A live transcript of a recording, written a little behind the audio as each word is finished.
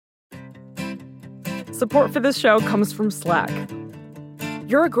Support for this show comes from Slack.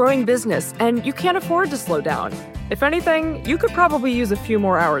 You're a growing business, and you can't afford to slow down. If anything, you could probably use a few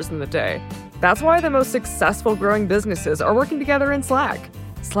more hours in the day. That's why the most successful growing businesses are working together in Slack.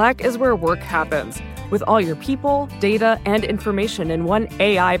 Slack is where work happens, with all your people, data, and information in one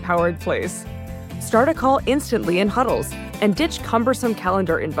AI-powered place. Start a call instantly in huddles and ditch cumbersome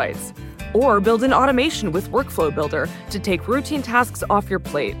calendar invites. Or build an automation with Workflow Builder to take routine tasks off your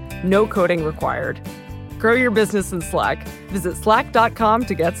plate. No coding required. Grow your business in Slack. Visit slack.com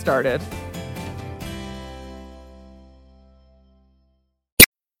to get started.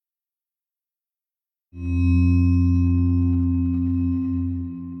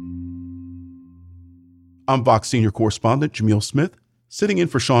 I'm Vox senior correspondent Jamil Smith, sitting in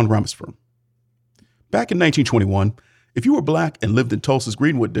for Sean Ramesford. Back in 1921, if you were Black and lived in Tulsa's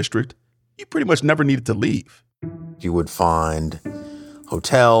Greenwood district, you pretty much never needed to leave. You would find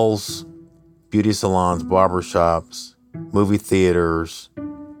hotels, beauty salons, barbershops, movie theaters,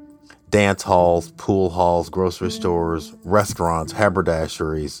 dance halls, pool halls, grocery stores, restaurants,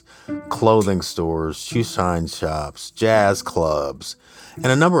 haberdasheries, clothing stores, shoe shine shops, jazz clubs, and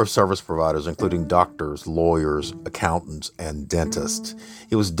a number of service providers, including doctors, lawyers, accountants, and dentists.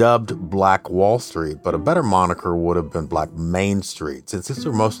 It was dubbed Black Wall Street, but a better moniker would have been Black Main Street, since these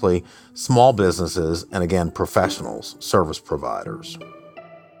are mostly small businesses and, again, professionals, service providers.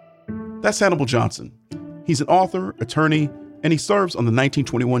 That's Hannibal Johnson. He's an author, attorney, and he serves on the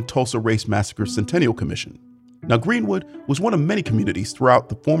 1921 Tulsa Race Massacre Centennial Commission. Now, Greenwood was one of many communities throughout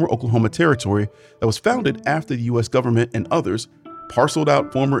the former Oklahoma Territory that was founded after the U.S. government and others parceled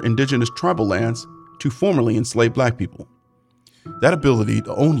out former indigenous tribal lands to formerly enslaved Black people. That ability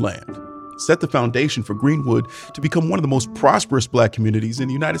to own land set the foundation for Greenwood to become one of the most prosperous Black communities in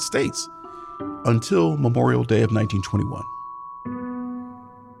the United States until Memorial Day of 1921.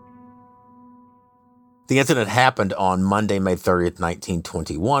 The incident happened on Monday, May 30th,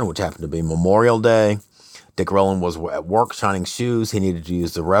 1921, which happened to be Memorial Day. Dick Rowland was at work shining shoes. He needed to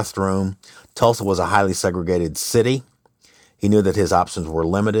use the restroom. Tulsa was a highly segregated city. He knew that his options were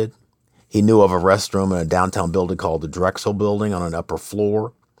limited. He knew of a restroom in a downtown building called the Drexel Building on an upper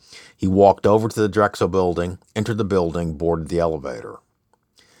floor. He walked over to the Drexel Building, entered the building, boarded the elevator.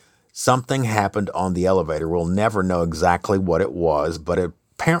 Something happened on the elevator. We'll never know exactly what it was, but it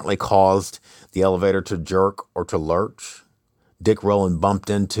apparently caused the elevator to jerk or to lurch. Dick Rowland bumped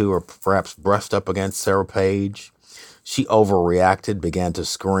into or perhaps brushed up against Sarah Page. She overreacted, began to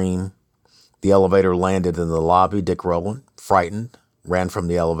scream. The elevator landed in the lobby. Dick Rowland, frightened, ran from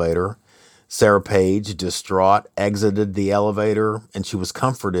the elevator. Sarah Page, distraught, exited the elevator, and she was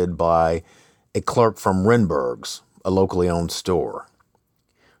comforted by a clerk from Renberg's, a locally owned store.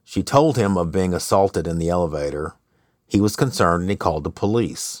 She told him of being assaulted in the elevator. He was concerned and he called the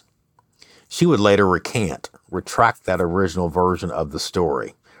police. She would later retract that original version of the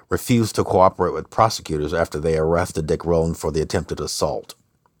story, refuse to cooperate with prosecutors after they arrested Dick Rowland for the attempted assault.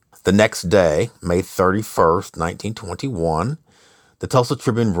 The next day, May 31st, 1921, the Tulsa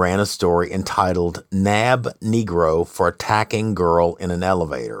Tribune ran a story entitled "Nab Negro for Attacking Girl in an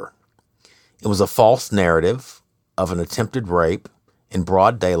Elevator." It was a false narrative of an attempted rape in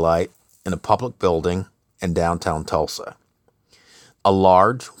broad daylight in a public building in downtown Tulsa. A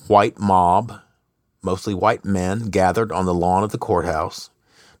large white mob, mostly white men, gathered on the lawn of the courthouse,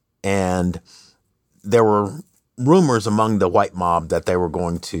 and there were rumors among the white mob that they were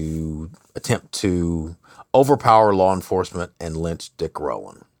going to attempt to overpower law enforcement and lynch Dick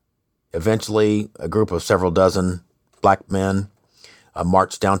Rowland. Eventually, a group of several dozen Black men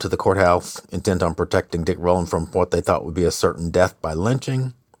marched down to the courthouse, intent on protecting Dick Rowland from what they thought would be a certain death by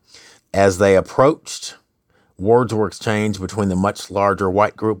lynching. As they approached, words were exchanged between the much larger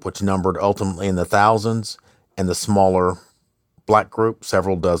white group, which numbered ultimately in the thousands, and the smaller Black group,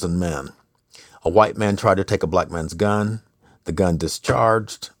 several dozen men. A white man tried to take a Black man's gun. The gun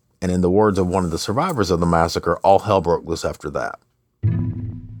discharged, and in the words of one of the survivors of the massacre, all hell broke loose after that.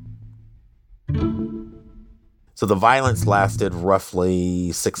 So the violence lasted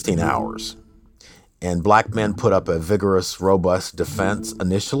roughly 16 hours. And Black men put up a vigorous, robust defense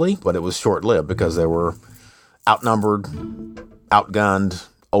initially, but it was short-lived because they were outnumbered, outgunned,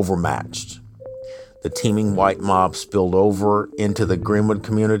 overmatched. The teeming white mob spilled over into the Greenwood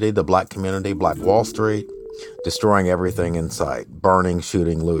community, the Black community, Black Wall Street, destroying everything in sight, burning,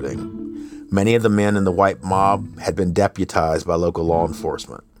 shooting, looting. Many of the men in the white mob had been deputized by local law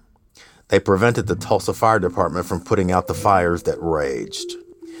enforcement. They prevented the Tulsa Fire Department from putting out the fires that raged.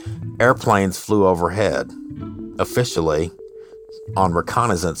 Airplanes flew overhead, officially on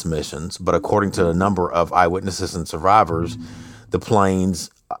reconnaissance missions, but according to a number of eyewitnesses and survivors, the planes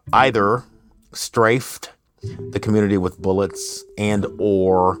either strafed the community with bullets and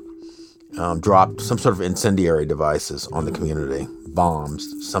or dropped some sort of incendiary devices on the community,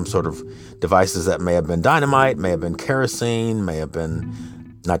 bombs, some sort of devices that may have been dynamite, may have been kerosene, may have been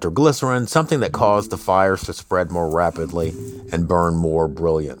nitroglycerin, something that caused the fires to spread more rapidly and burn more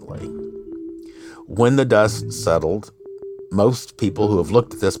brilliantly. When the dust settled, most people who have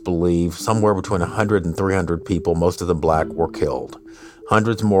looked at this believe somewhere between 100 and 300 people, most of them black, were killed.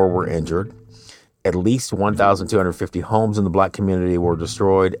 Hundreds more were injured. At least 1,250 homes in the black community were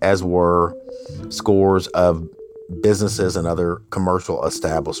destroyed, as were scores of businesses and other commercial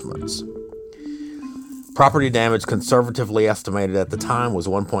establishments. Property damage conservatively estimated at the time was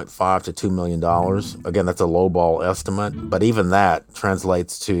 $1.5 to $2 million. Again, that's a lowball estimate, but even that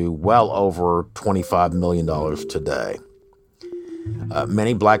translates to well over $25 million today.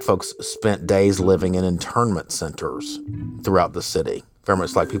 Many black folks spent days living in internment centers throughout the city, very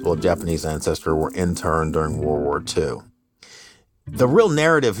much like people of Japanese ancestry were interned during World War II. The real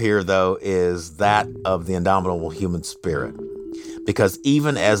narrative here, though, is that of the indomitable human spirit. Because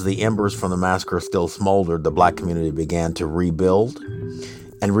even as the embers from the massacre still smoldered, the black community began to rebuild,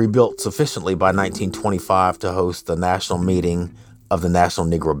 and rebuilt sufficiently by 1925 to host the national meeting of the National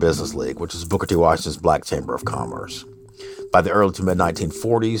Negro Business League, which is Booker T. Washington's Black Chamber of Commerce. By the early to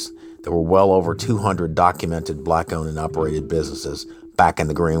mid-1940s, there were well over 200 documented black-owned and operated businesses back in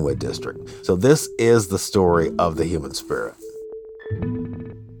the Greenwood district. So this is the story of the human spirit.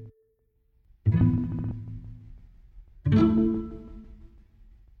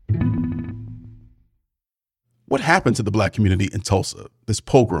 What happened to the black community in Tulsa, this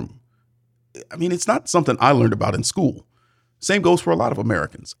pogrom? I mean, it's not something I learned about in school. Same goes for a lot of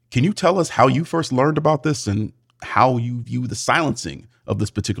Americans. Can you tell us how you first learned about this and how you view the silencing of this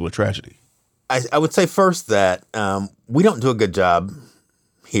particular tragedy? I would say first that we don't do a good job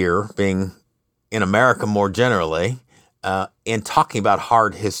here, being in America more generally, in talking about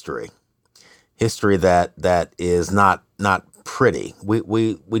hard history that is not pretty.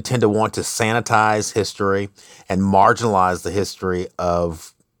 We tend to want to sanitize history and marginalize the history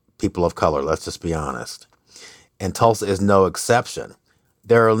of people of color. Let's just be honest. And Tulsa is no exception.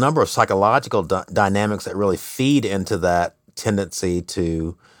 There are a number of psychological dynamics that really feed into that tendency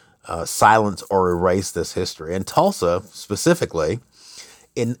to silence or erase this history. And Tulsa specifically,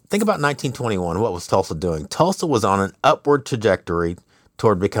 think about 1921, what was Tulsa doing? Tulsa was on an upward trajectory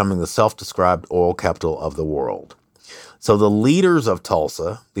toward becoming the self-described oil capital of the world. So the leaders of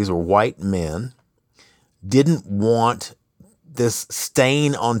Tulsa, these were white men, didn't want this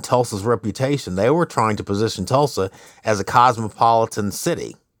stain on Tulsa's reputation. They were trying to position Tulsa as a cosmopolitan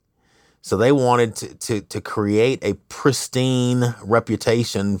city. So they wanted to create a pristine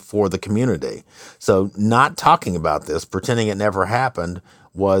reputation for the community. So not talking about this, pretending it never happened,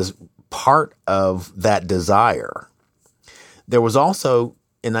 was part of that desire. There was also,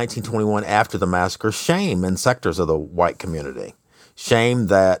 in 1921, after the massacre, shame in sectors of the white community. Shame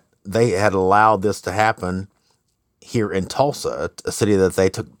that they had allowed this to happen here in Tulsa, a city that they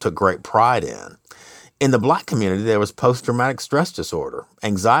took great pride in. In the black community, there was post-traumatic stress disorder,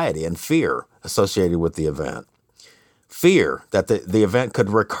 anxiety, and fear associated with the event. Fear that the event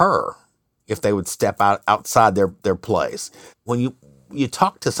could recur if they would step outside their place. When you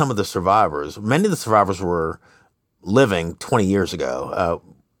talk to some of the survivors, many of the survivors were living 20 years ago.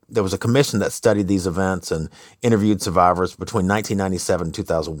 There was a commission that studied these events and interviewed survivors between 1997 and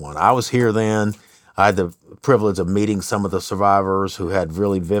 2001. I was here then. I had the privilege of meeting some of the survivors who had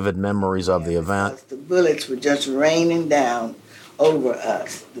really vivid memories of the event. The bullets were just raining down over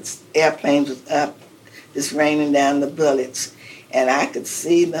us. The airplanes was up, just raining down the bullets. And I could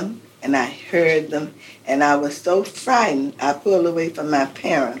see them, and I heard them, and I was so frightened, I pulled away from my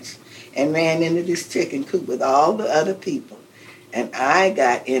parents and ran into this chicken coop with all the other people. And I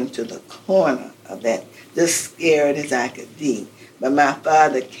got into the corner of that, just scared as I could be. But my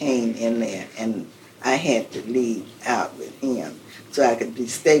father came in there, and I had to leave out with him so I could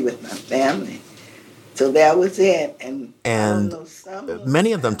stay with my family. So that was it. And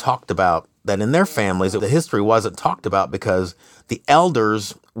many of them talked about that in their families, the history wasn't talked about because the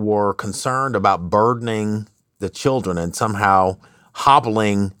elders were concerned about burdening the children and somehow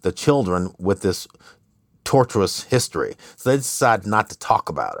hobbling the children with this torturous history. So they decided not to talk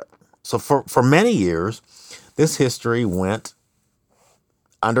about it. So for many years, this history went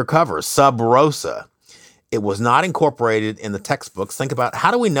undercover, sub rosa. It was not incorporated in the textbooks. Think about, how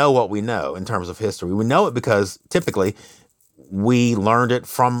do we know what we know in terms of history? We know it because typically we learned it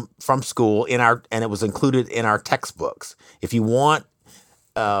from school and it was included in our textbooks. If you want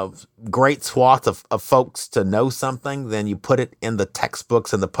great swath of folks to know something, then you put it in the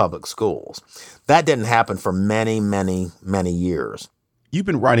textbooks in the public schools. That didn't happen for many, many, many years. You've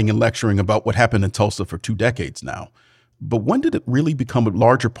been writing and lecturing about what happened in Tulsa for 2 decades now. But when did it really become a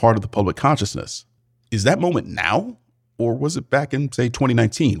larger part of the public consciousness? Is that moment now? Or was it back in, say,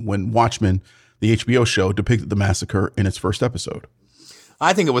 2019 when Watchmen, the HBO show, depicted the massacre in its first episode?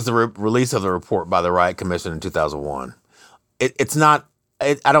 I think it was the release of the report by the Riot Commission in 2001.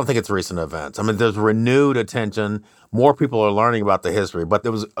 I don't think it's recent events. I mean, there's renewed attention. More people are learning about the history, but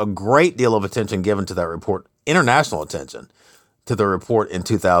there was a great deal of attention given to that report, international attention to the report in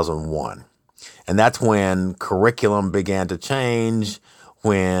 2001. And that's when curriculum began to change,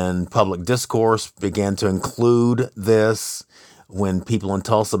 when public discourse began to include this, when people in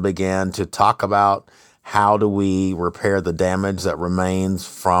Tulsa began to talk about how do we repair the damage that remains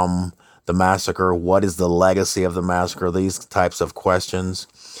from the massacre, what is the legacy of the massacre, these types of questions.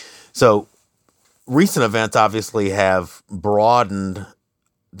 So recent events obviously have broadened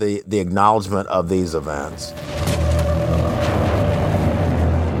the acknowledgement of these events.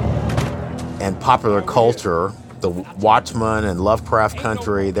 And popular culture, the Watchmen and Lovecraft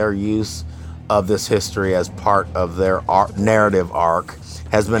Country, their use of this history as part of their narrative arc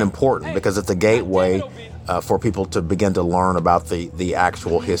has been important because it's a gateway for people to begin to learn about the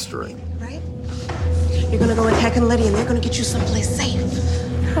actual history. Right? You're gonna go attack Lydia and they're gonna get you someplace safe.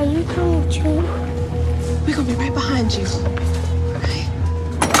 Are you telling the truth? We're gonna be right behind you. Right?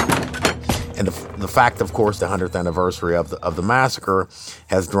 And the fact, of course, the 100th anniversary of the massacre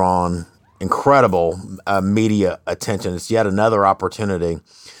has drawn incredible media attention. It's yet another opportunity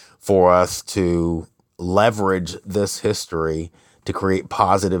for us to leverage this history to create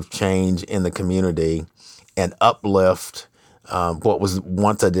positive change in the community and uplift what was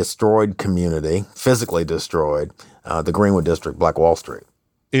once a destroyed community, physically destroyed, the Greenwood District, Black Wall Street.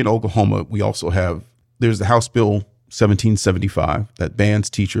 In Oklahoma, we also there's the House Bill 1775 that bans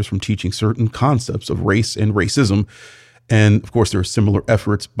teachers from teaching certain concepts of race and racism. And of course, there are similar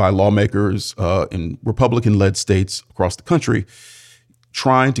efforts by lawmakers in Republican-led states across the country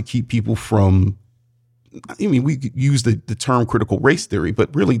trying to keep people from, I mean, we use the term critical race theory,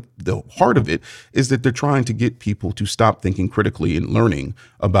 but really the heart of it is that they're trying to get people to stop thinking critically and learning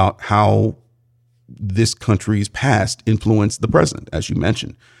about how this country's past influenced the present, as you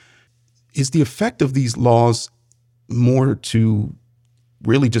mentioned. Is the effect of these laws more to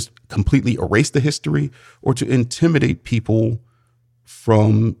really just completely erase the history or to intimidate people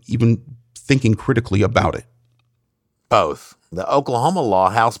from even thinking critically about it? Both. The Oklahoma law,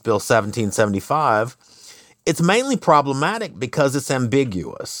 House Bill 1775, it's mainly problematic because it's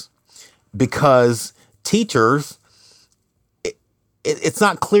ambiguous, because teachers, it's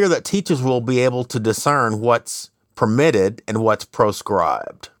not clear that teachers will be able to discern what's permitted and what's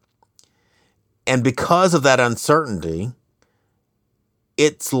proscribed. And because of that uncertainty,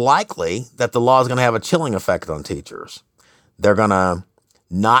 it's likely that the law is going to have a chilling effect on teachers. They're going to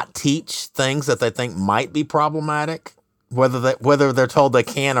not teach things that they think might be problematic, whether they're told they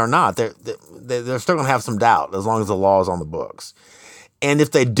can or not. They're still going to have some doubt as long as the law is on the books. And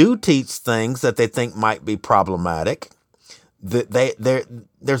if they do teach things that they think might be problematic,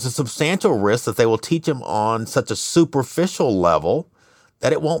 there's a substantial risk that they will teach them on such a superficial level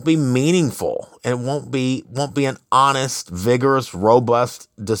that it won't be meaningful and it won't be an honest, vigorous, robust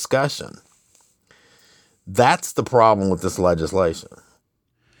discussion. That's the problem with this legislation.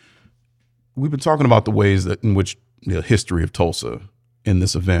 We've been talking about the ways in which the history of Tulsa in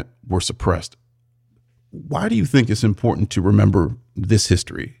this event were suppressed. Why do you think it's important to remember this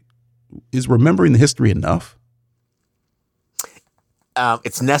history? Is remembering the history enough?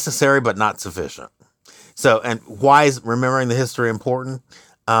 It's necessary, but not sufficient. So, and why is remembering the history important?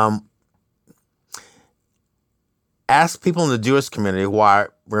 Ask people in the Jewish community why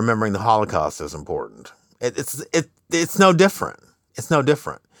remembering the Holocaust is important. It's no different. It's no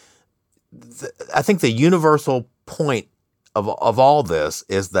different. I think the universal point of all this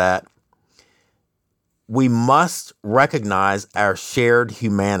is that we must recognize our shared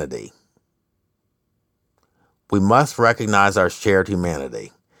humanity. We must recognize our shared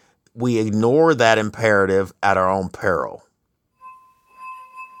humanity. We ignore that imperative at our own peril.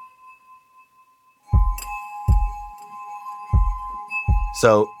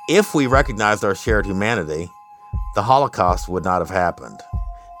 So if we recognized our shared humanity, the Holocaust would not have happened.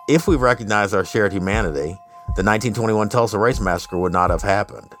 If we recognized our shared humanity, the 1921 Tulsa Race Massacre would not have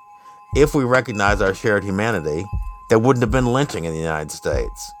happened. If we recognized our shared humanity, there wouldn't have been lynching in the United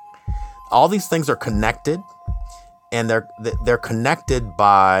States. All these things are connected, and they're connected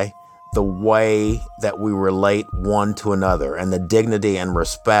by the way that we relate one to another and the dignity and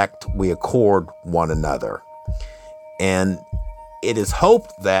respect we accord one another. And it is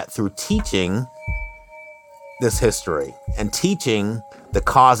hoped that through teaching this history and teaching the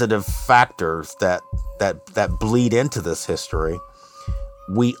causative factors that bleed into this history,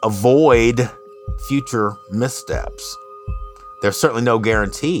 we avoid future missteps. There's certainly no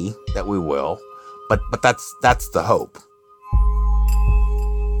guarantee that we will, but that's the hope.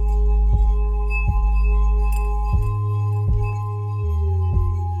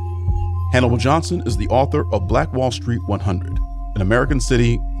 Hannibal Johnson is the author of Black Wall Street 100, An American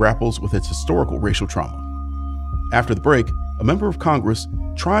City Grapples with Its Historical Racial Trauma. After the break, a member of Congress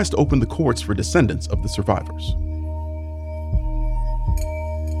tries to open the courts for descendants of the survivors.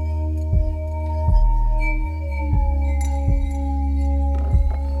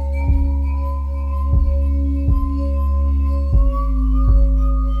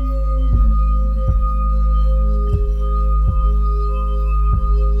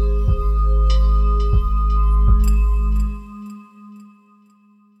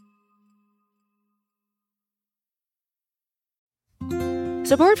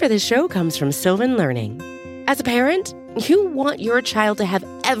 Support for this show comes from Sylvan Learning. As a parent, you want your child to have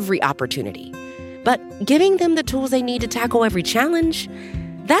every opportunity, but giving them the tools they need to tackle every challenge,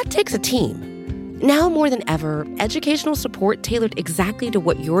 that takes a team. Now more than ever, educational support tailored exactly to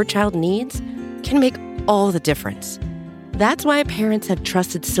what your child needs can make all the difference. That's why parents have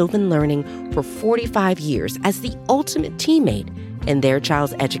trusted Sylvan Learning for 45 years as the ultimate teammate in their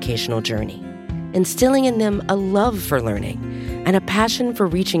child's educational journey, instilling in them a love for learning and a passion for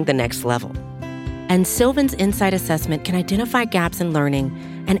reaching the next level. And Sylvan's Insight Assessment can identify gaps in learning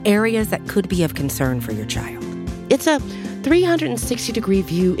and areas that could be of concern for your child. It's a 360-degree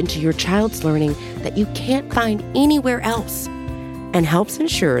view into your child's learning that you can't find anywhere else, and helps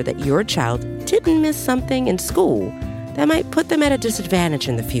ensure that your child didn't miss something in school that might put them at a disadvantage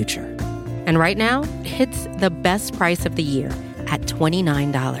in the future. And right now, it's the best price of the year at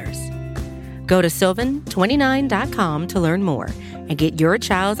 $29. Go to sylvan29.com to learn more and get your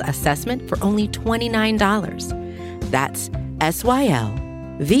child's assessment for only $29. That's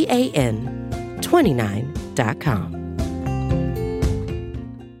SYLVAN 29.com.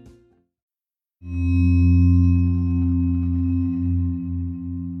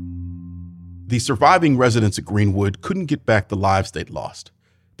 The surviving residents of Greenwood couldn't get back the lives they'd lost,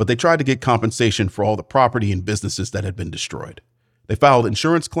 but they tried to get compensation for all the property and businesses that had been destroyed. They filed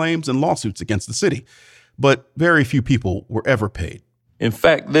insurance claims and lawsuits against the city, but very few people were ever paid. In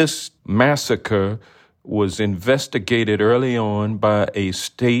fact, this massacre was investigated early on by a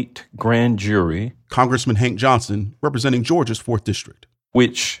state grand jury. Congressman Hank Johnson, representing Georgia's 4th District.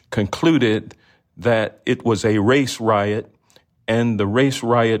 Which concluded that it was a race riot, and the race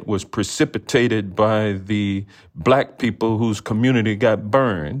riot was precipitated by the black people whose community got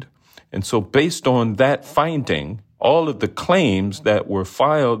burned. And so based on that finding, all of the claims that were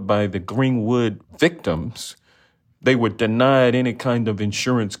filed by the Greenwood victims, they were denied any kind of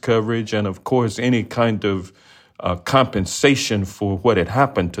insurance coverage and, of course, any kind of compensation for what had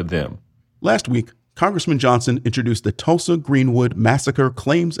happened to them. Last week, Congressman Johnson introduced the Tulsa Greenwood Massacre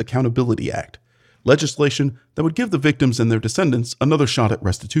Claims Accountability Act, legislation that would give the victims and their descendants another shot at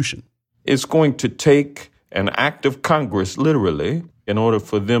restitution. It's going to take an act of Congress, literally, in order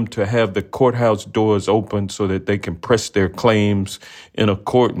for them to have the courthouse doors open so that they can press their claims in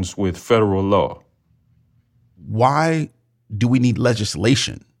accordance with federal law. Why do we need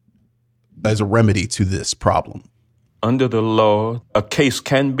legislation as a remedy to this problem? Under the law, a case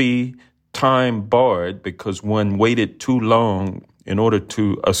can be time barred because one waited too long in order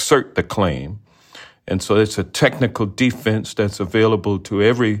to assert the claim. And so it's a technical defense that's available to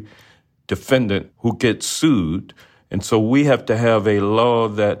every defendant who gets sued. And so we have to have a law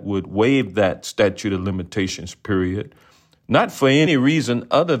that would waive that statute of limitations period, not for any reason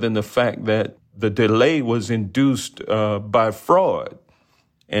other than the fact that the delay was induced by fraud.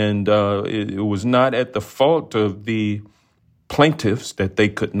 And it was not at the fault of the plaintiffs that they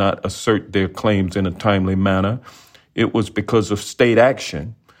could not assert their claims in a timely manner. It was because of state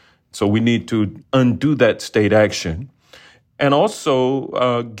action. So we need to undo that state action. And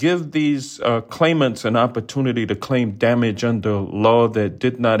also give these claimants an opportunity to claim damage under law that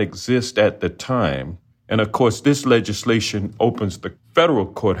did not exist at the time. And of course, this legislation opens the federal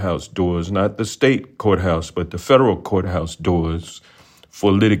courthouse doors, not the state courthouse, but the federal courthouse doors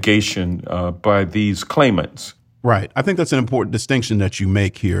for litigation by these claimants. Right. I think that's an important distinction that you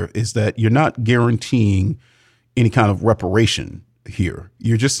make here, is that you're not guaranteeing any kind of reparation here.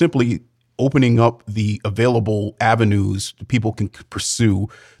 You're just simply opening up the available avenues people can pursue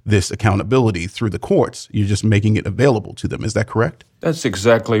this accountability through the courts. You're just making it available to them. Is that correct? That's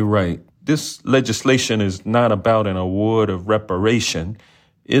exactly right. This legislation is not about an award of reparation.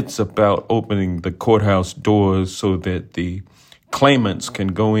 It's about opening the courthouse doors so that the claimants can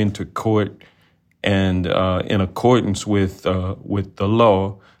go into court and, in accordance with the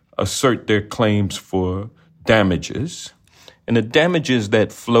law, assert their claims for damages. And the damages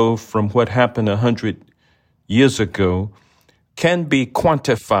that flow from what happened 100 years ago can be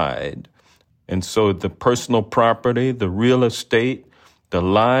quantified. And so the personal property, the real estate, the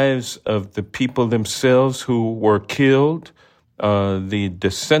lives of the people themselves who were killed, the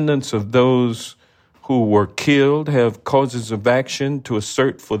descendants of those who were killed have causes of action to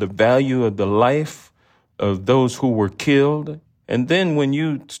assert for the value of the life of those who were killed. And then when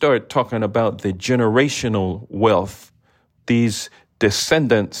you start talking about the generational wealth, these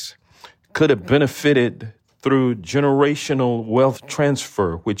descendants could have benefited through generational wealth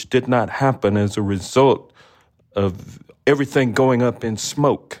transfer, which did not happen as a result of everything going up in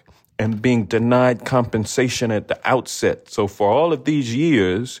smoke and being denied compensation at the outset. So for all of these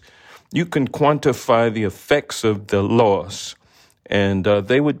years, you can quantify the effects of the loss, and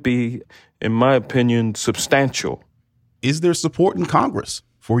they would be, in my opinion, substantial. Is there support in Congress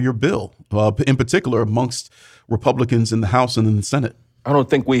for your bill, in particular amongst Republicans in the House and in the Senate? I don't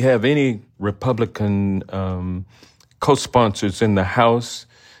think we have any Republican co-sponsors in the House,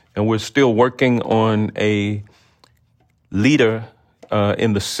 and we're still working on a leader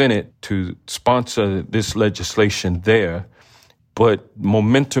in the Senate to sponsor this legislation there. But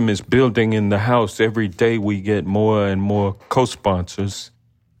momentum is building in the House. Every day we get more and more co-sponsors.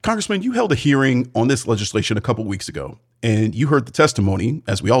 Congressman, you held a hearing on this legislation a couple weeks ago, and you heard the testimony,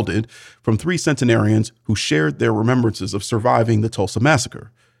 as we all did, from 3 centenarians who shared their remembrances of surviving the Tulsa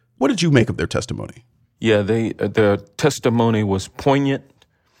massacre. What did you make of their testimony? Yeah, their testimony was poignant.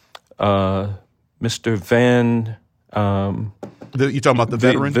 Mr. Van... you're talking about the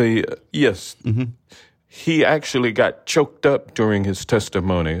veteran? Yes. Mm-hmm. He actually got choked up during his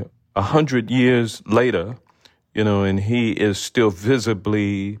testimony 100 years later, and he is still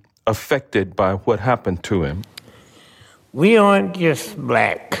visibly affected by what happened to him. We aren't just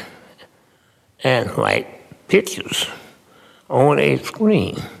black and white pictures on a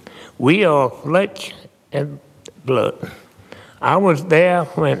screen. We are flesh and blood. I was there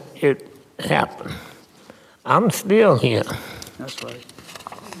when it happened. I'm still here. That's right.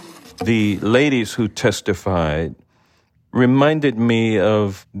 The ladies who testified reminded me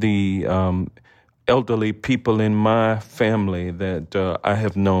of the elderly people in my family that I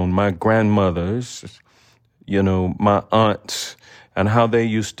have known, my grandmothers, my aunts, and how they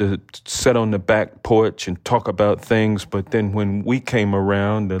used to sit on the back porch and talk about things. But then when we came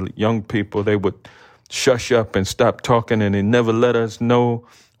around, the young people, they would shush up and stop talking, and they never let us know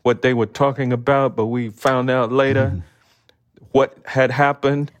what they were talking about. But we found out later what had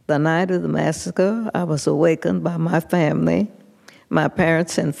happened. The night of the massacre, I was awakened by my family. My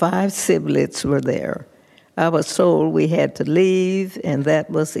parents and 5 siblings were there. I was told we had to leave, and that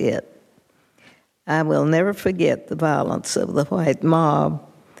was it. I will never forget the violence of the white mob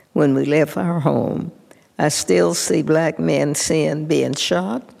when we left our home. I still see black men being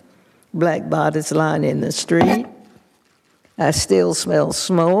shot, black bodies lying in the street. I still smell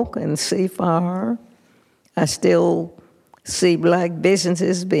smoke and see fire. I still see black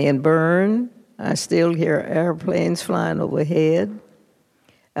businesses being burned. I still hear airplanes flying overhead.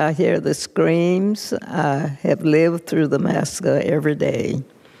 I hear the screams. I have lived through the massacre every day.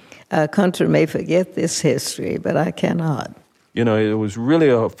 Our country may forget this history, but I cannot. It was really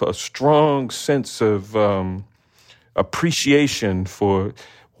a strong sense of appreciation for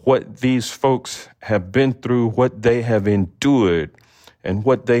what these folks have been through, what they have endured, and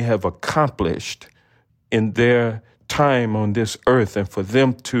what they have accomplished in their time on this earth, and for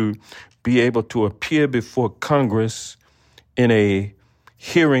them to be able to appear before Congress in a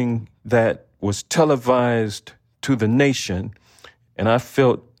hearing that was televised to the nation. And I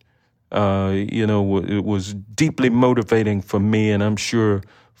felt, it was deeply motivating for me, and I'm sure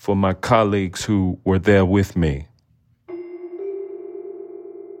for my colleagues who were there with me.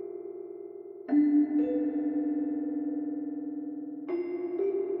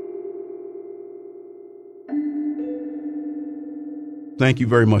 Thank you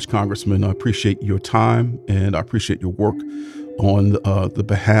very much, Congressman. I appreciate your time, and I appreciate your work on the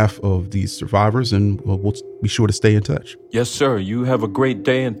behalf of these survivors, and we'll be sure to stay in touch. Yes, sir. You have a great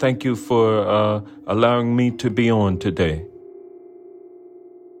day, and thank you for allowing me to be on today.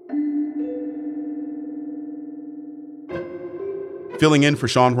 Filling in for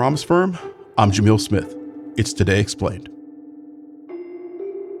Sean Ramesfirm, I'm Jamil Smith. It's Today Explained.